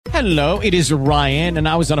Hello, it is Ryan, and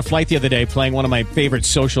I was on a flight the other day playing one of my favorite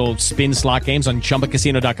social spin slot games on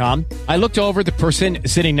ChumbaCasino.com. I looked over at the person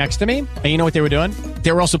sitting next to me, and you know what they were doing?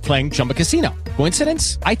 They were also playing Chumba Casino.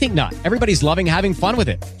 Coincidence? I think not. Everybody's loving having fun with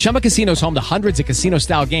it. Chumba Casino is home to hundreds of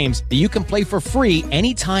casino-style games that you can play for free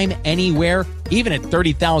anytime, anywhere, even at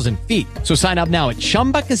 30,000 feet. So sign up now at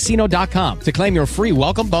ChumbaCasino.com to claim your free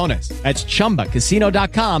welcome bonus. That's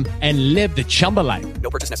ChumbaCasino.com and live the Chumba life. No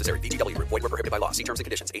purchase necessary. VGW. Void where prohibited by law. See terms and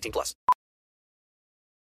conditions. 18+.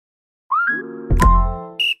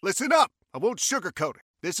 Listen up. I won't sugarcoat it.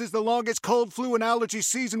 This is the longest cold, flu, and allergy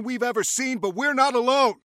season we've ever seen, but we're not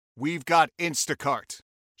alone. We've got Instacart.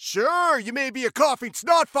 Sure, you may be a coughing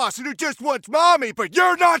snot faucet who just wants mommy, but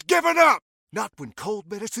you're not giving up. Not when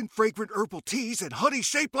cold medicine, fragrant herbal teas, and honey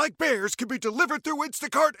shaped like bears can be delivered through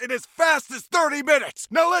Instacart in as fast as 30 minutes.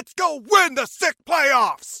 Now let's go win the sick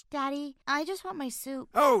playoffs. Daddy, I just want my soup.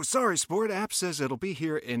 Oh, sorry, Sport. App says it'll be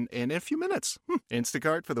here in a few minutes.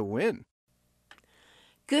 Instacart for the win.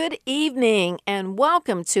 Good evening and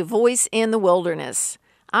welcome to Voice in the Wilderness.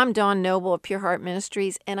 I'm Dawn Noble of Pure Heart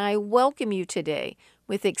Ministries, and I welcome you today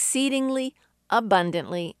with exceedingly,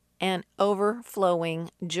 abundantly, and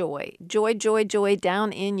overflowing joy. Joy, joy, joy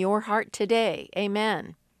down in your heart today.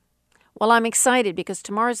 Amen. Well, I'm excited because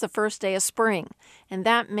tomorrow's the first day of spring, and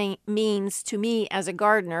that means to me as a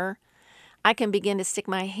gardener, I can begin to stick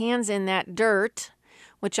my hands in that dirt,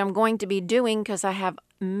 which I'm going to be doing because I have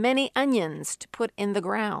many onions to put in the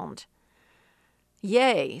ground.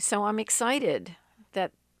 Yay! So I'm excited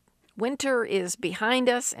that winter is behind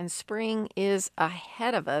us and spring is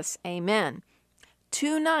ahead of us. Amen.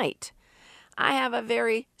 Tonight, I have a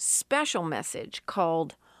very special message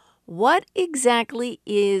called, What Exactly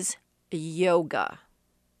is Yoga?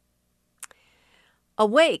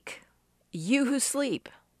 Awake, you who sleep.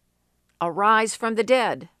 Arise from the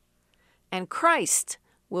dead, and Christ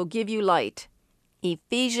will give you light.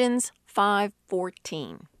 Ephesians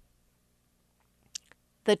 5:14.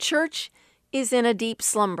 The church is in a deep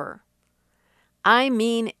slumber. I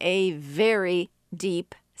mean a very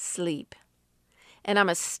deep sleep. And I'm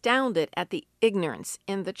astounded at the ignorance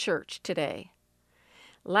in the church today.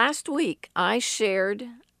 Last week, I shared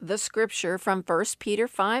the scripture from 1 Peter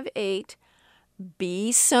 5:8,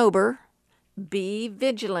 be sober, be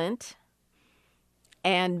vigilant.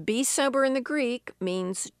 And be sober in the Greek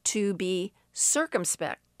means to be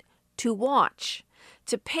circumspect, to watch,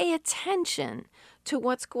 to pay attention to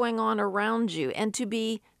what's going on around you, and to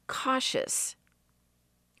be cautious.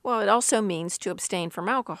 Well, it also means to abstain from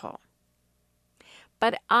alcohol.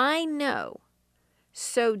 But I know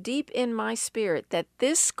so deep in my spirit that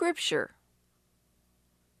this scripture,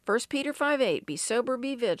 1 Peter 5:8, be sober,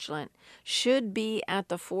 be vigilant, should be at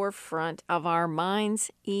the forefront of our minds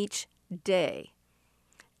each day.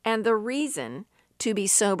 And the reason to be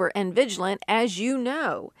sober and vigilant, as you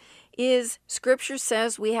know, is Scripture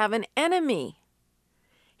says we have an enemy.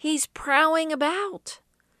 He's prowling about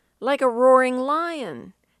like a roaring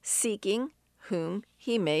lion, seeking whom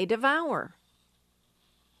he may devour.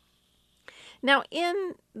 Now,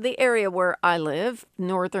 in the area where I live,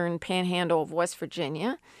 northern panhandle of West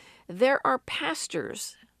Virginia, there are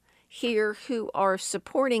pastors here who are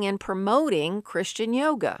supporting and promoting Christian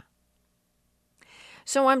yoga.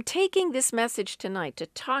 So I'm taking this message tonight to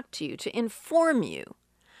talk to you, to inform you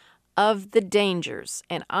of the dangers,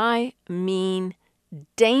 and I mean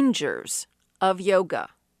dangers of yoga.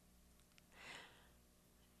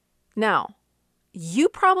 Now, you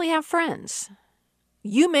probably have friends.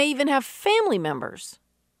 You may even have family members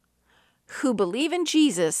who believe in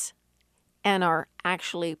Jesus and are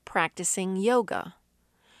actually practicing yoga.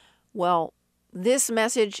 Well, this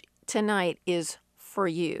message tonight is for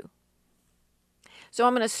you. So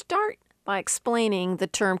I'm going to start by explaining the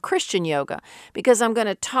term Christian yoga because I'm going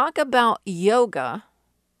to talk about yoga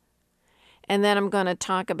and then I'm going to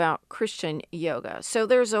talk about Christian yoga. So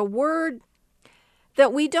there's a word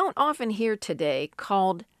that we don't often hear today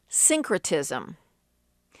called syncretism.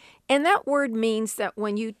 And that word means that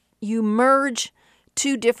when you merge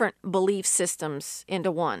two different belief systems into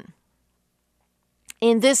one.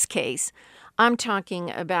 In this case, I'm talking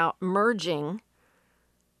about merging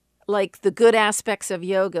like the good aspects of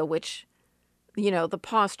yoga, which, the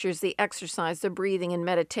postures, the exercise, the breathing, and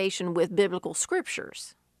meditation with biblical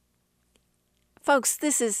scriptures. Folks,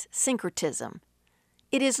 this is syncretism.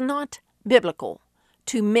 It is not biblical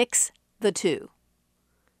to mix the two.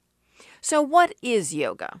 So what is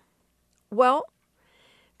yoga? Well,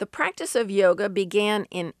 the practice of yoga began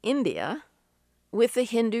in India with the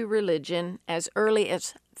Hindu religion as early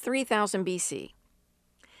as 3000 BC.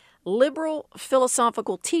 Liberal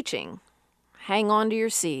philosophical teaching, hang on to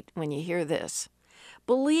your seat when you hear this,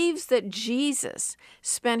 believes that Jesus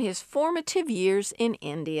spent his formative years in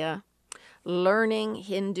India learning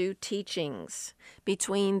Hindu teachings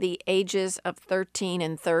between the ages of 13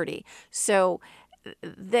 and 30. So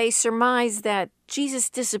they surmise that Jesus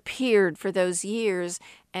disappeared for those years,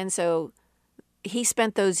 and so he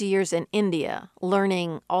spent those years in India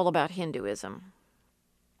learning all about Hinduism.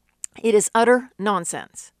 It is utter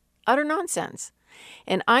nonsense. Utter nonsense.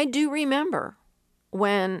 And I do remember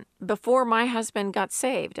before my husband got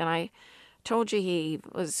saved, and I told you he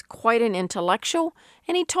was quite an intellectual,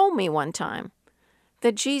 and he told me one time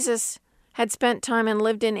that Jesus had spent time and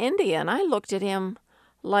lived in India, and I looked at him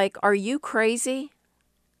like, are you crazy?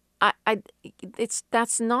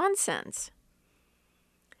 That's nonsense.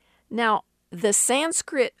 Now, the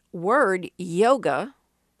Sanskrit word yoga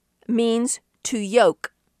means to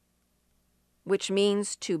yoke, which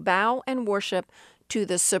means to bow and worship to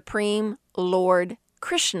the Supreme Lord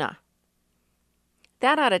Krishna.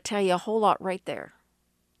 That ought to tell you a whole lot right there.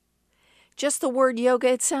 Just the word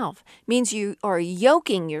yoga itself means you are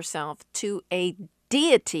yoking yourself to a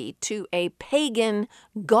deity, to a pagan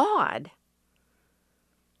god.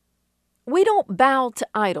 We don't bow to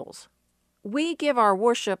idols. We give our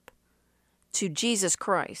worship to Jesus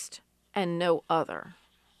Christ and no other.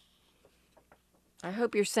 I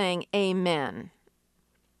hope you're saying amen.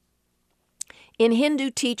 In Hindu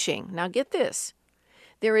teaching, now get this,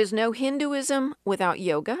 there is no Hinduism without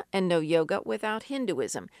yoga and no yoga without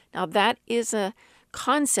Hinduism. Now that is a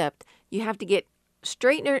concept you have to get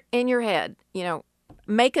straight in your head.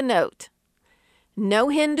 Make a note. No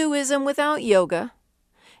Hinduism without yoga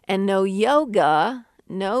and no yoga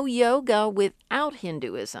without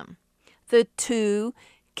Hinduism. The two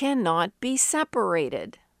cannot be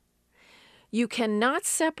separated. You cannot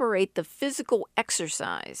separate the physical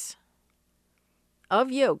exercise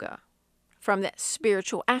of yoga from that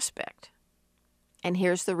spiritual aspect. And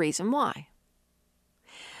here's the reason why.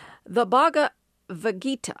 The Bhagavad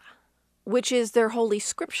Gita, which is their holy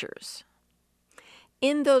scriptures,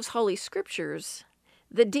 in those holy scriptures,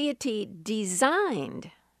 the deity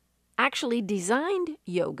actually designed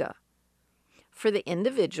yoga for the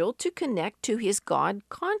individual to connect to his God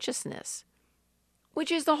consciousness,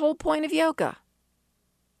 which is the whole point of yoga.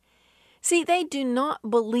 See, they do not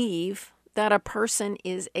believe that a person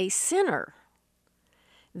is a sinner.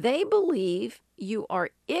 They believe you are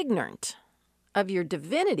ignorant of your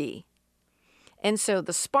divinity, and so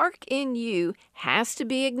the spark in you has to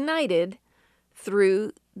be ignited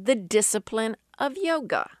through the discipline of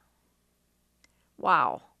yoga.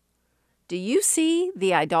 Wow. Do you see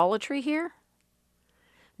the idolatry here?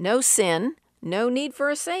 No sin, no need for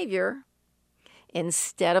a Savior.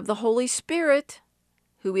 Instead of the Holy Spirit,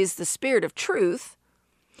 who is the Spirit of truth,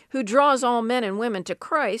 who draws all men and women to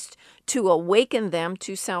Christ to awaken them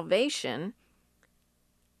to salvation,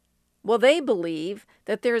 well, they believe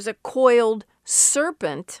that there's a coiled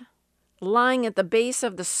serpent lying at the base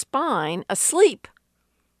of the spine, asleep,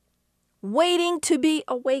 waiting to be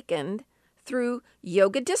awakened through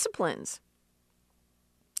yoga disciplines.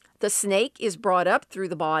 The snake is brought up through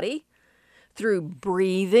the body, through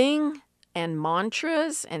breathing and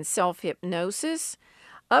mantras and self-hypnosis,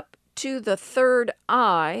 up to the third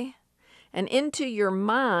eye and into your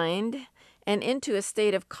mind and into a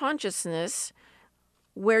state of consciousness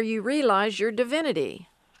where you realize your divinity.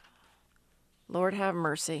 Lord have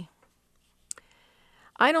mercy.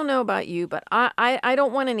 I don't know about you, but I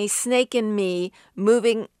don't want any snake in me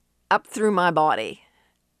moving up through my body.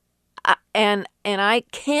 And I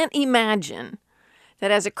can't imagine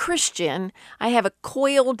that as a Christian, I have a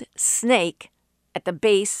coiled snake at the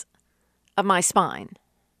base of my spine.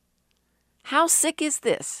 How sick is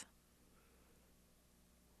this?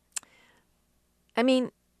 I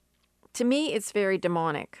mean, to me, it's very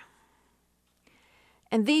demonic.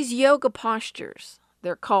 And these yoga postures,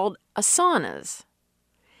 they're called asanas.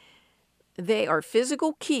 They are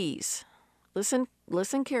physical keys.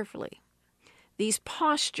 Listen carefully. These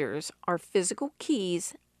postures are physical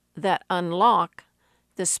keys that unlock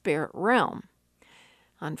the spirit realm.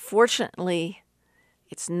 Unfortunately,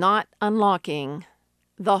 it's not unlocking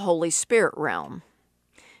the Holy Spirit realm.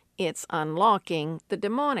 It's unlocking the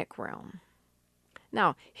demonic realm.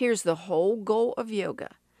 Now, here's the whole goal of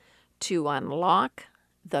yoga: to unlock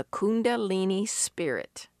the Kundalini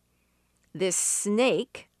spirit. This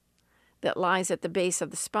snake that lies at the base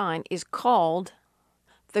of the spine is called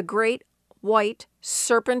the Great White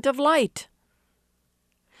Serpent of Light.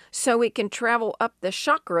 So it can travel up the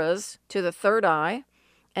chakras to the third eye,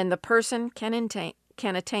 and the person can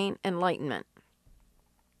attain enlightenment.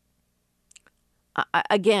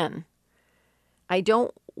 Again, I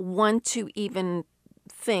don't want to even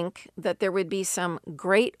think that there would be some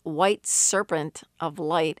great white serpent of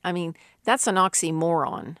light. I mean, that's an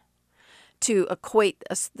oxymoron to equate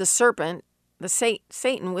the serpent,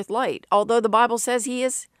 Satan, with light, although the Bible says he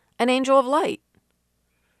is an angel of light.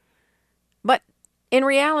 But in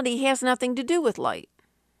reality, he has nothing to do with light.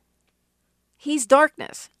 He's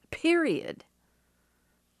darkness, period.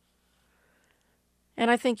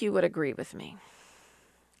 And I think you would agree with me.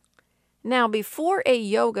 Now, before a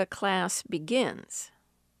yoga class begins,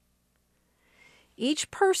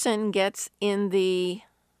 each person gets in the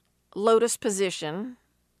lotus position.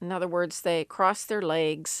 In other words, they cross their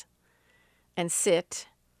legs and sit,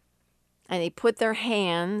 and they put their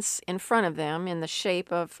hands in front of them in the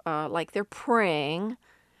shape of like they're praying.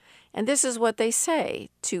 And this is what they say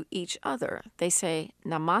to each other. They say,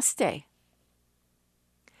 Namaste.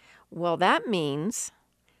 Well, that means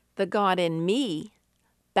the God in me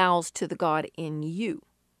bows to the God in you.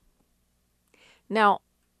 Now,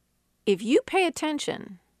 if you pay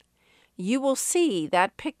attention, you will see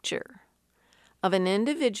that picture of an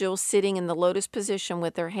individual sitting in the lotus position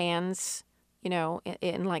with their hands,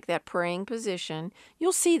 in like that praying position.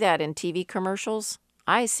 You'll see that in TV commercials.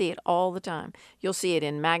 I see it all the time. You'll see it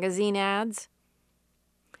in magazine ads.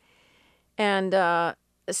 And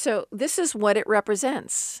so this is what it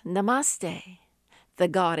represents. Namaste. The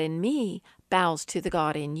God in me bows to the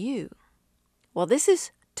God in you. Well, this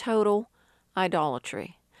is total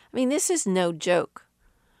idolatry. I mean, this is no joke.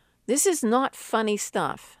 This is not funny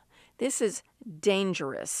stuff. This is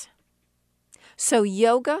dangerous. So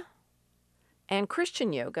yoga and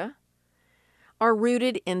Christian yoga are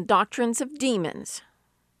rooted in doctrines of demons.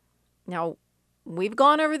 Now, we've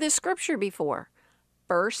gone over this scripture before.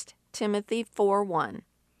 1 Timothy 4:1.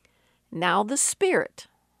 Now the Spirit,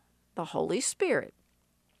 the Holy Spirit,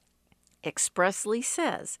 expressly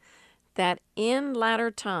says that in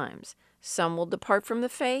latter times some will depart from the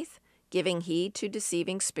faith, giving heed to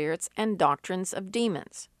deceiving spirits and doctrines of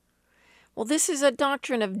demons. Well, this is a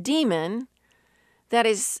doctrine of demon that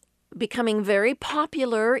is becoming very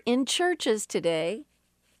popular in churches today.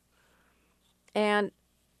 And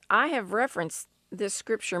I have referenced this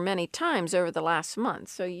scripture many times over the last month,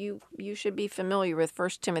 so you should be familiar with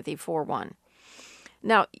 1 Timothy 4:1.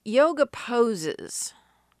 Now, yoga poses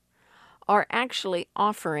are actually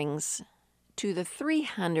offerings to the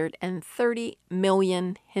 330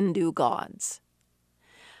 million Hindu gods.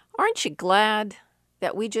 Aren't you glad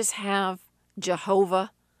that we just have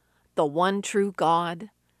Jehovah, the one true God,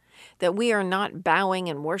 that we are not bowing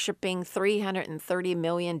and worshiping 330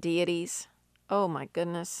 million deities? Oh my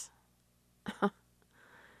goodness.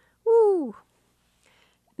 Woo.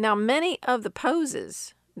 Now, many of the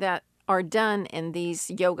poses that are done in these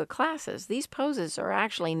yoga classes, these poses are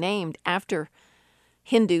actually named after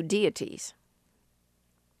Hindu deities.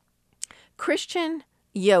 Christian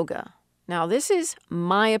yoga. Now, this is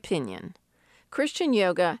my opinion. Christian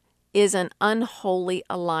yoga is an unholy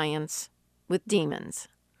alliance with demons.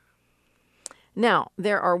 Now,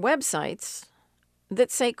 there are websites that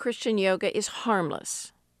say Christian yoga is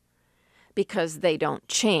harmless because they don't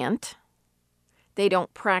chant, they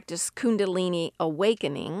don't practice Kundalini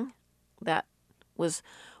awakening. That was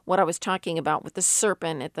what I was talking about with the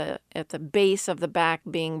serpent at the base of the back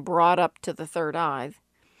being brought up to the third eye.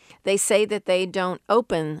 They say that they don't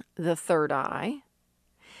open the third eye.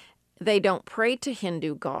 They don't pray to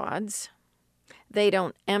Hindu gods. They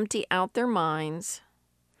don't empty out their minds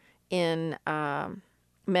in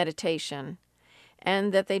meditation,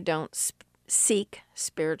 and that they don't seek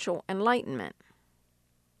spiritual enlightenment.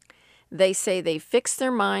 They say they fix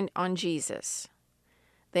their mind on Jesus.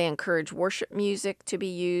 They encourage worship music to be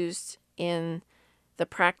used in the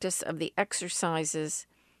practice of the exercises,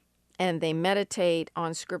 and they meditate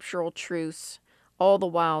on scriptural truths, all the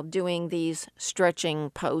while doing these stretching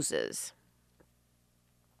poses.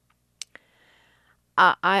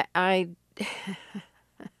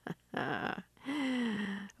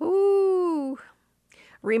 Ooh.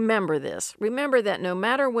 Remember this. Remember that no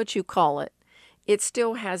matter what you call it, it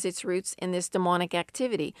still has its roots in this demonic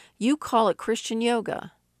activity. You call it Christian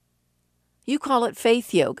yoga. You call it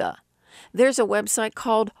faith yoga. There's a website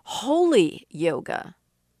called Holy Yoga.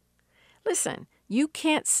 Listen, you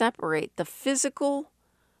can't separate the physical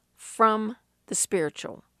from the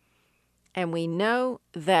spiritual. And we know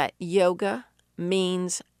that yoga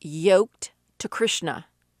means yoked to Krishna.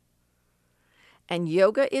 And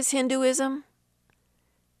yoga is Hinduism,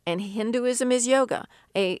 and Hinduism is yoga.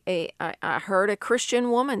 I heard a Christian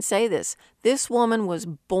woman say this. This woman was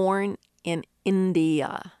born in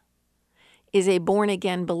India, is a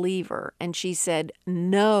born-again believer, and she said,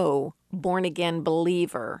 no born-again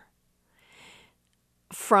believer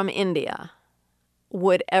from India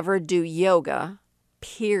would ever do yoga,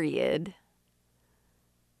 period.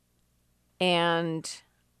 And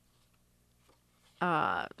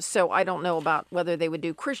so I don't know about whether they would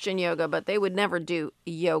do Christian yoga, but they would never do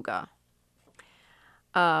yoga.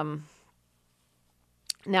 Now,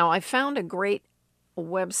 I found a great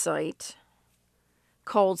website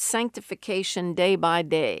called Sanctification Day by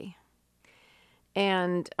Day.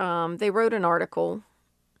 And they wrote an article,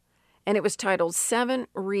 and it was titled 7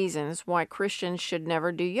 Reasons Why Christians Should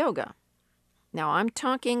Never Do Yoga. Now, I'm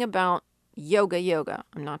talking about yoga.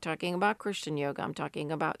 I'm not talking about Christian yoga. I'm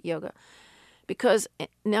talking about yoga. Because,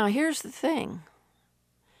 now here's the thing.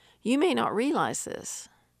 You may not realize this,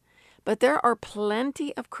 but there are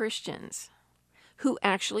plenty of Christians who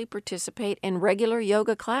actually participate in regular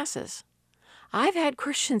yoga classes. I've had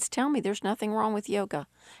Christians tell me there's nothing wrong with yoga,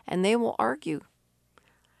 and they will argue.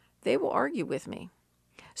 They will argue with me.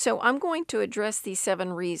 So I'm going to address these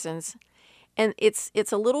 7 reasons, and it's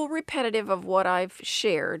a little repetitive of what I've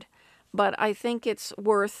shared, but I think it's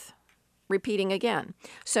worth repeating again.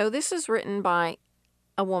 So this is written by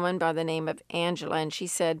a woman by the name of Angela, and she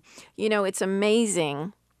said, it's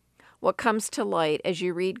amazing what comes to light as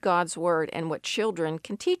you read God's Word and what children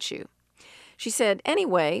can teach you. She said,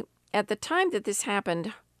 anyway, at the time that this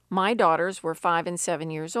happened, my daughters were 5 and 7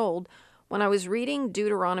 years old when I was reading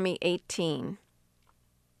Deuteronomy 18,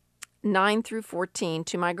 9 through 14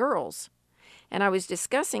 to my girls. And I was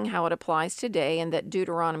discussing how it applies today and that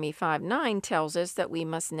Deuteronomy 5:9 tells us that we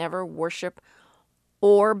must never worship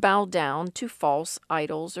or bow down to false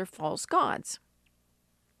idols or false gods.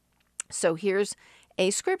 So here's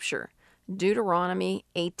a scripture, Deuteronomy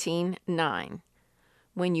 18:9.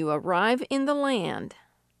 When you arrive in the land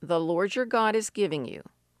the Lord your God is giving you,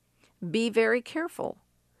 be very careful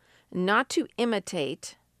not to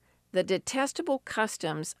imitate the detestable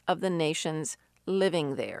customs of the nations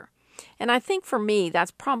living there. And I think for me, that's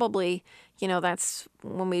probably, that's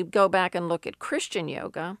when we go back and look at Christian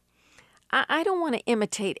yoga, I don't want to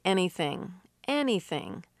imitate anything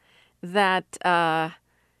that,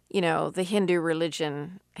 the Hindu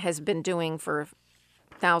religion has been doing for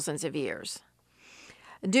thousands of years.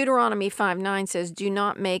 Deuteronomy 5:9 says, do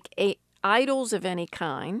not make idols of any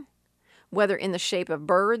kind, whether in the shape of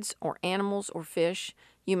birds or animals or fish.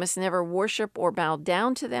 You must never worship or bow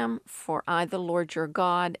down to them, for I, the Lord your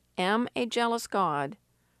God, am a jealous God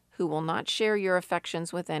who will not share your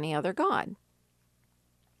affections with any other god.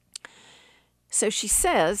 So she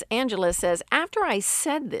says, Angela says, after I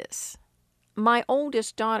said this, my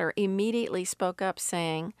oldest daughter immediately spoke up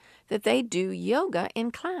saying that they do yoga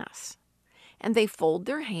in class. And they fold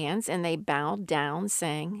their hands and they bow down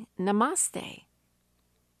saying, Namaste.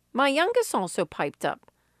 My youngest also piped up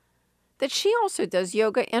that she also does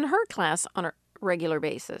yoga in her class on a regular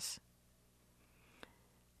basis.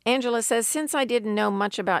 Angela says, since I didn't know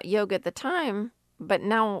much about yoga at the time, but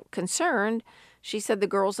now concerned, she said the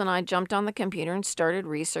girls and I jumped on the computer and started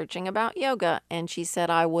researching about yoga. And she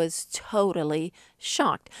said, I was totally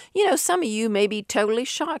shocked. Some of you may be totally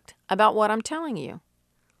shocked about what I'm telling you.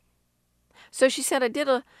 So she said, I did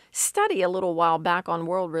a study a little while back on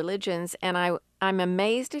world religions, and I'm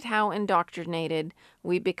amazed at how indoctrinated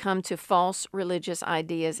we become to false religious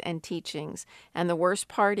ideas and teachings. And the worst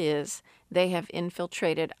part is they have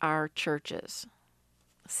infiltrated our churches.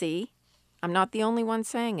 See, I'm not the only one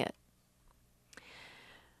saying it.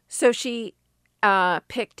 So she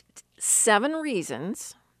picked 7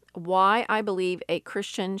 reasons why I believe a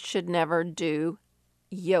Christian should never do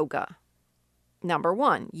yoga. Number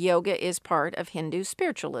 1, yoga is part of Hindu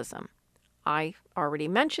spiritualism. I already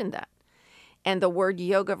mentioned that. And the word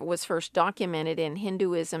yoga was first documented in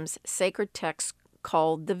Hinduism's sacred text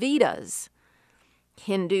called the Vedas.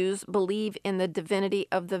 Hindus believe in the divinity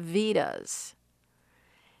of the Vedas.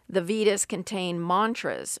 The Vedas contain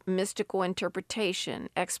mantras, mystical interpretation,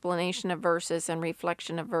 explanation of verses, and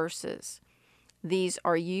reflection of verses. These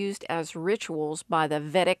are used as rituals by the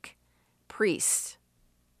Vedic priests.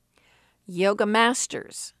 Yoga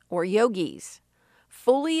masters, or yogis,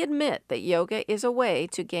 fully admit that yoga is a way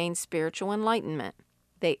to gain spiritual enlightenment.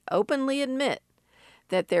 They openly admit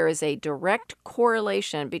that there is a direct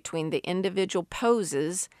correlation between the individual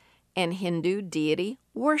poses and Hindu deity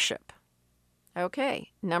worship.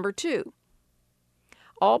 Okay, number 2.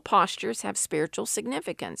 All postures have spiritual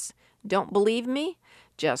significance. Don't believe me?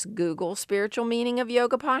 Just Google spiritual meaning of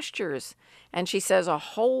yoga postures, and she says a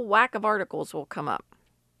whole whack of articles will come up.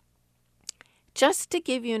 Just to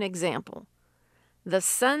give you an example, the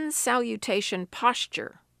sun salutation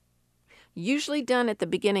posture, usually done at the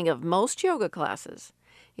beginning of most yoga classes,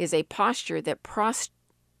 is a posture that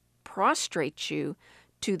prostrates you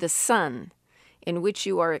to the sun in which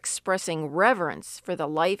you are expressing reverence for the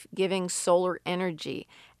life-giving solar energy,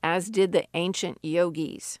 as did the ancient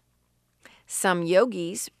yogis. Some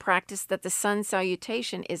yogis practice that the sun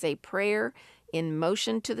salutation is a prayer in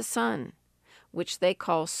motion to the sun, which they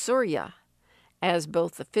call Surya, as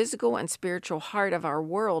both the physical and spiritual heart of our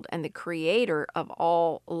world and the creator of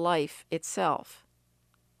all life itself.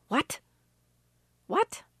 What?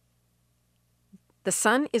 What? The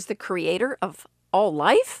sun is the creator of all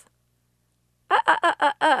life?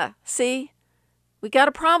 See? We got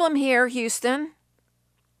a problem here, Houston.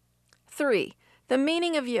 3. The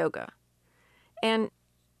meaning of yoga. And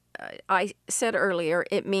I said earlier,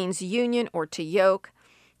 it means union or to yoke.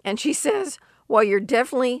 And she says, well, you're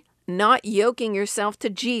definitely not yoking yourself to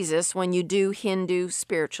Jesus when you do Hindu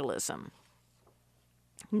spiritualism.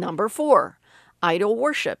 Number 4, idol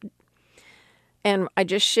worship. And I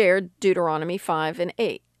just shared Deuteronomy 5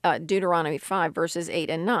 verses 8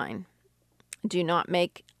 and 9. Do not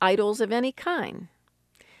make idols of any kind.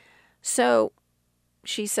 So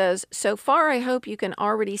she says, so far I hope you can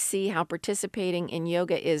already see how participating in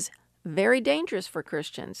yoga is very dangerous for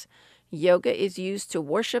Christians. Yoga is used to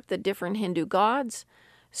worship the different Hindu gods.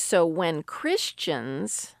 So when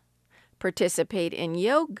Christians participate in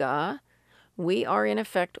yoga, we are in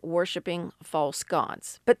effect worshiping false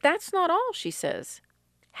gods. But that's not all, she says.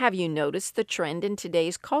 Have you noticed the trend in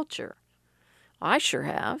today's culture? I sure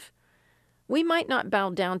have. We might not bow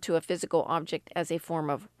down to a physical object as a form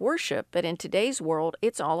of worship, but in today's world,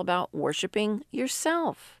 it's all about worshiping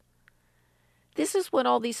yourself. This is what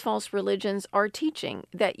all these false religions are teaching,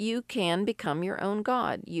 that you can become your own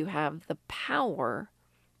God. You have the power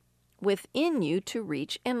within you to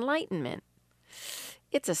reach enlightenment.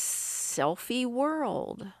 It's a selfie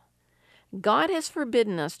world. God has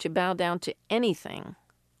forbidden us to bow down to anything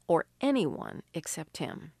or anyone except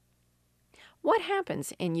Him. What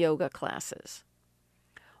happens in yoga classes?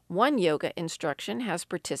 One yoga instruction has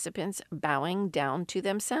participants bowing down to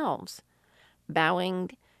themselves,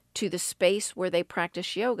 bowing to the space where they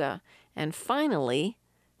practice yoga, and finally,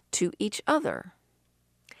 to each other.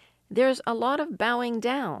 There's a lot of bowing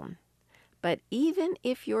down. But even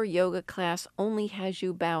if your yoga class only has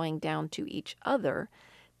you bowing down to each other,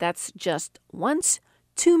 that's just once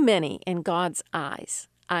too many in God's eyes.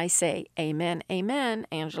 I say amen, amen,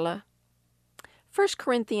 Angela. 1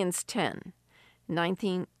 Corinthians 10,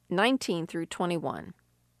 19 through 21.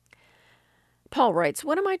 Paul writes,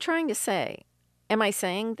 what am I trying to say? Am I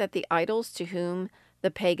saying that the idols to whom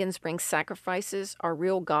the pagans bring sacrifices are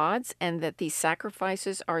real gods and that these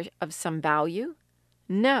sacrifices are of some value?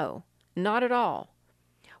 No. Not at all.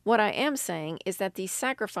 What I am saying is that these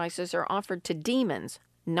sacrifices are offered to demons,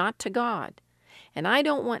 not to God. And I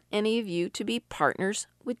don't want any of you to be partners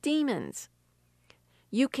with demons.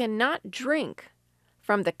 You cannot drink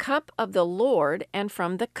from the cup of the Lord and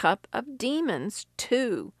from the cup of demons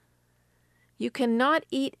too. You cannot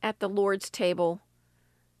eat at the Lord's table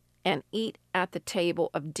and eat at the table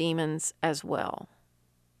of demons as well.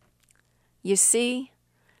 You see,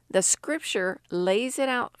 the scripture lays it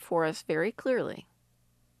out for us very clearly.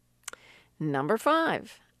 Number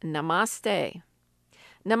 5, namaste.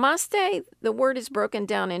 Namaste, the word is broken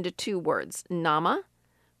down into 2 words. Nama,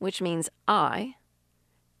 which means I,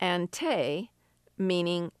 and te,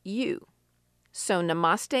 meaning you. So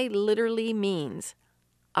namaste literally means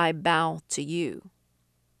I bow to you.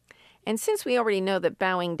 And since we already know that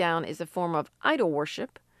bowing down is a form of idol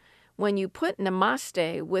worship, when you put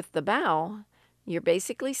namaste with the bow, you're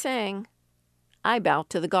basically saying, I bow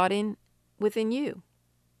to the God within you.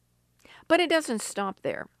 But it doesn't stop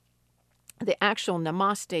there. The actual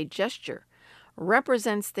namaste gesture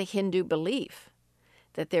represents the Hindu belief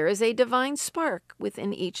that there is a divine spark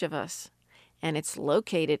within each of us, and it's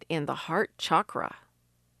located in the heart chakra.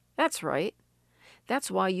 That's right. That's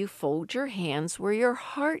why you fold your hands where your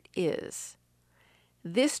heart is.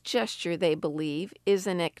 This gesture, they believe, is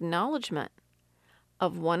an acknowledgement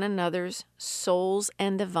of one another's souls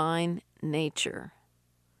and divine nature.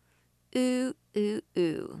 Ooh, ooh,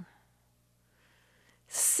 ooh.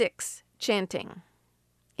 6, chanting.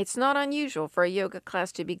 It's not unusual for a yoga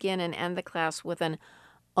class to begin and end the class with an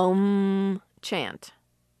Om chant.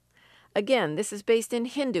 Again, this is based in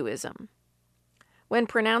Hinduism. When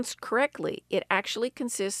pronounced correctly, it actually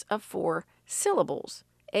consists of 4 syllables,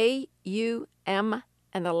 A, U, M,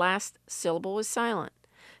 and the last syllable is silent.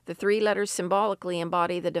 The 3 letters symbolically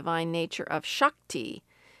embody the divine nature of Shakti,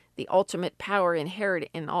 the ultimate power inherent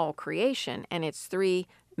in all creation, and its 3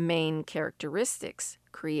 main characteristics: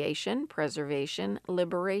 creation, preservation,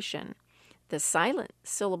 liberation. The silent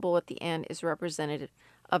syllable at the end is representative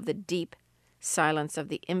of the deep silence of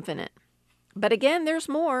the infinite. But again, there's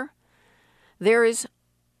more. There is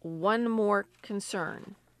one more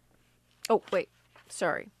concern. Oh, wait,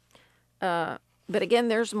 sorry. But again,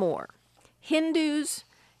 there's more. Hindus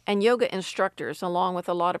and yoga instructors, along with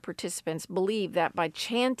a lot of participants, believe that by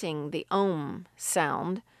chanting the Om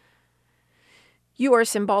sound, you are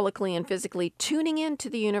symbolically and physically tuning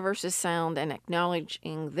into the universe's sound and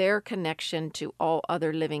acknowledging their connection to all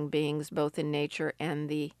other living beings, both in nature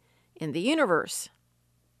and in the universe.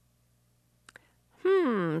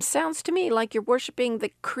 Sounds to me like you're worshiping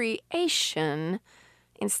the creation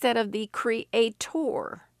instead of the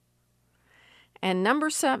creator. And number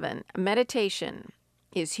 7, meditation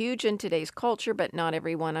is huge in today's culture, but not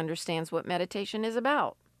everyone understands what meditation is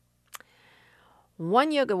about.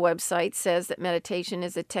 One yoga website says that meditation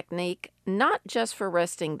is a technique not just for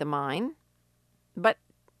resting the mind, but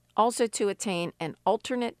also to attain an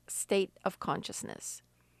alternate state of consciousness.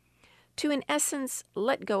 To, in essence,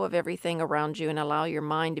 let go of everything around you and allow your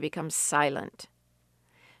mind to become silent.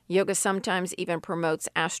 Yoga sometimes even promotes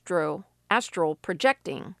astral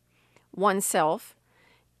projecting oneself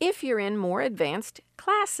if you're in more advanced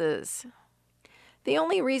classes. The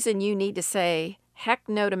only reason you need to say heck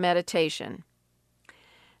no to meditation,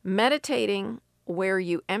 meditating where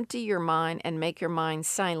you empty your mind and make your mind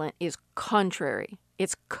silent, is contrary.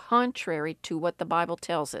 It's contrary to what the Bible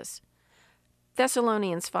tells us.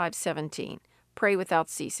 Thessalonians 5:17, pray without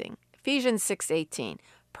ceasing. Ephesians 6:18,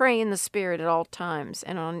 pray in the Spirit at all times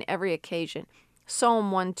and on every occasion.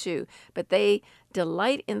 Psalm 1:2, but they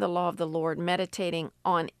delight in the law of the Lord, meditating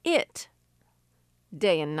on it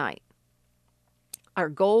day and night. Our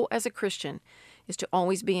goal as a Christian is to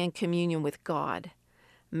always be in communion with God.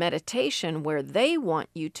 Meditation, where they want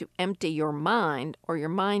you to empty your mind or your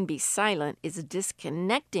mind be silent, is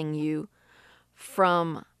disconnecting you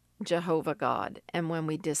from Jehovah God. And when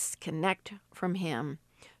we disconnect from Him,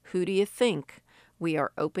 who do you think we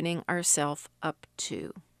are opening ourselves up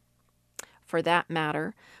to? For that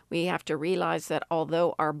matter, we have to realize that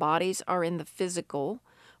although our bodies are in the physical,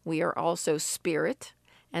 we are also spirit,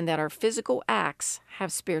 and that our physical acts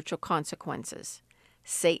have spiritual consequences.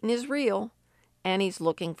 Satan is real, and he's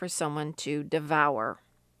looking for someone to devour.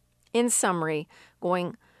 In summary,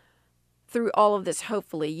 going through all of this,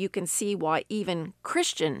 hopefully, you can see why even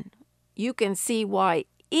Christian yoga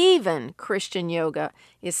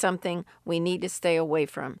is something we need to stay away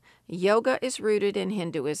from. Yoga is rooted in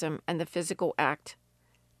Hinduism, and the physical act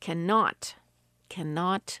cannot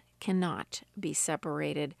be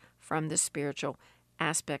separated from the spiritual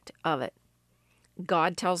aspect of it.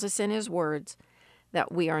 God tells us in His words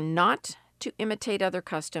that we are not to imitate other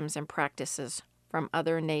customs and practices from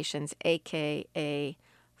other nations, aka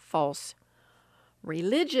false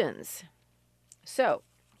religions. So,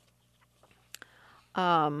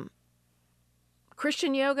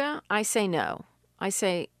 Christian yoga, I say no.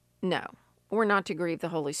 We're not to grieve the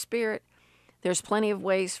Holy Spirit. There's plenty of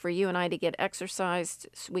ways for you and I to get exercised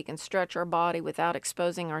so we can stretch our body without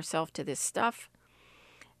exposing ourselves to this stuff.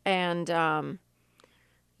 And, I'm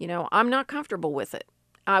not comfortable with it.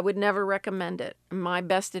 I would never recommend it. My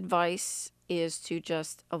best advice is to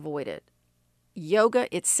just avoid it.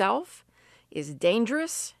 Yoga itself is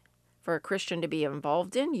dangerous for a Christian to be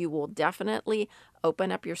involved in. You will definitely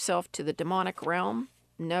open up yourself to the demonic realm.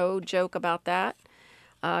 No joke about that.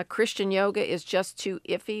 Christian yoga is just too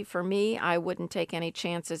iffy for me. I wouldn't take any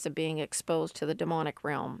chances of being exposed to the demonic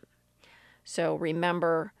realm. So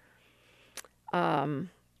remember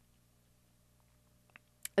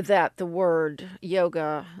that the word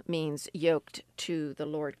yoga means yoked to the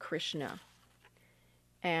Lord Krishna.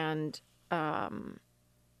 And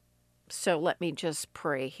so let me just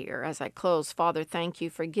pray here as I close. Father, thank you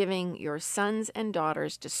for giving your sons and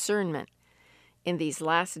daughters discernment in these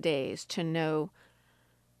last days to know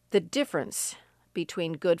the difference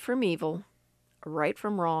between good from evil, right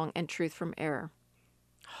from wrong, and truth from error.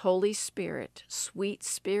 Holy Spirit, sweet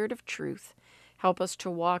Spirit of truth, help us to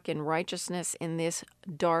walk in righteousness in this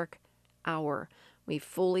dark hour. We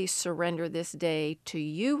fully surrender this day to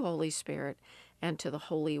you, Holy Spirit, and to the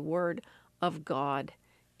holy word of God.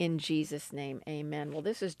 In Jesus' name, amen. Well,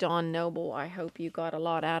 this is Dawn Noble. I hope you got a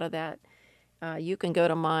lot out of that. You can go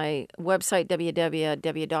to my website,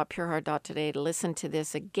 www.pureheart.today, to listen to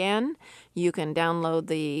this again. You can download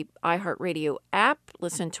the iHeartRadio app,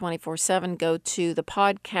 listen 24/7. Go to the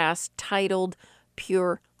podcast titled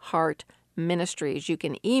Pure Heart Ministries. You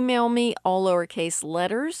can email me, all lowercase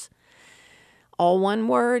letters, all one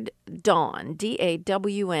word, Dawn,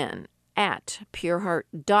 DAWN,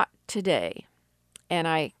 @pureheart.today. And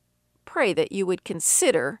I pray that you would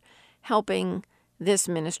consider helping this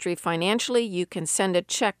ministry financially. You can send a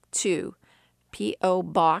check to P.O.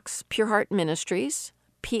 Box, Pure Heart Ministries,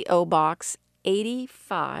 P.O. Box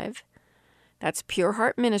 85. That's Pure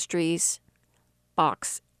Heart Ministries,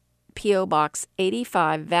 P.O. Box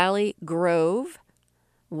 85, Valley Grove,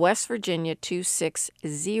 West Virginia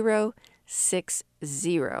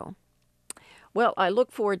 26060. Well, I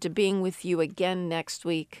look forward to being with you again next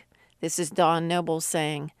week. This is Dawn Noble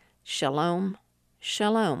saying, Shalom,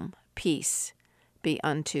 Shalom, peace be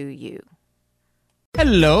unto you.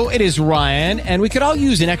 Hello, it is Ryan, and we could all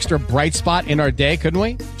use an extra bright spot in our day, couldn't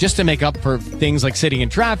we? Just to make up for things like sitting in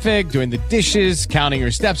traffic, doing the dishes, counting your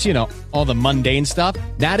steps, all the mundane stuff.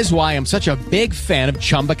 That is why I'm such a big fan of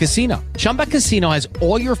Chumba Casino. Chumba Casino has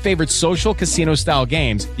all your favorite social casino-style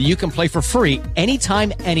games that you can play for free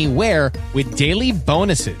anytime, anywhere with daily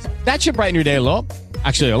bonuses. That should brighten your day a little.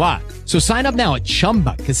 Actually, a lot. So sign up now at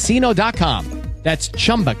ChumbaCasino.com. That's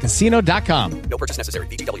ChumbaCasino.com. No purchase necessary.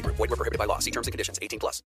 VGW Group. Void where prohibited by law. See terms and conditions. 18+.